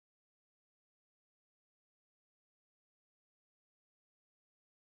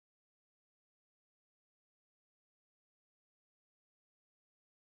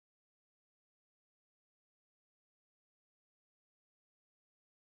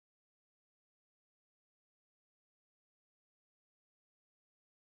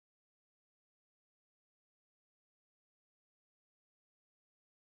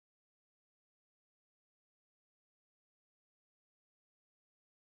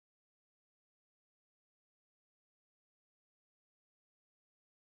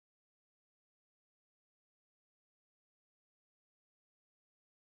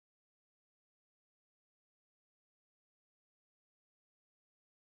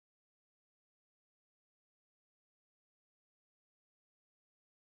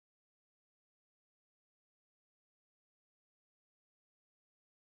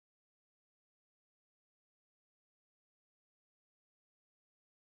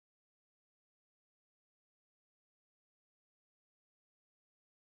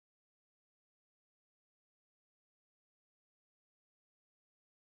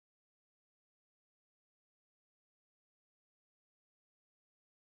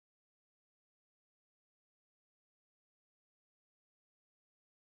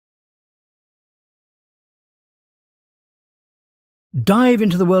Dive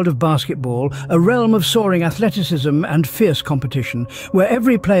into the world of basketball, a realm of soaring athleticism and fierce competition, where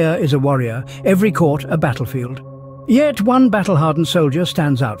every player is a warrior, every court a battlefield. Yet one battle-hardened soldier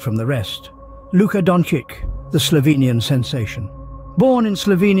stands out from the rest. Luka Doncic, the Slovenian sensation. Born in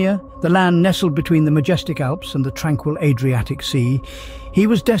Slovenia, the land nestled between the majestic Alps and the tranquil Adriatic Sea, he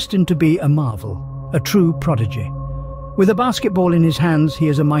was destined to be a marvel, a true prodigy. With a basketball in his hands, he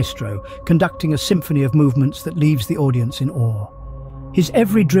is a maestro, conducting a symphony of movements that leaves the audience in awe. His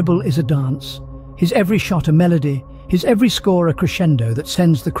every dribble is a dance, his every shot a melody, his every score a crescendo that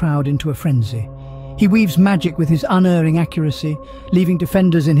sends the crowd into a frenzy. He weaves magic with his unerring accuracy, leaving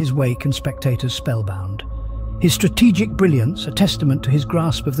defenders in his wake and spectators spellbound. His strategic brilliance, a testament to his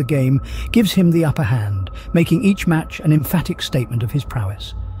grasp of the game, gives him the upper hand, making each match an emphatic statement of his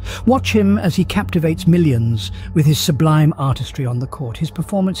prowess. Watch him as he captivates millions with his sublime artistry on the court. His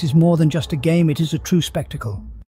performance is more than just a game, it is a true spectacle.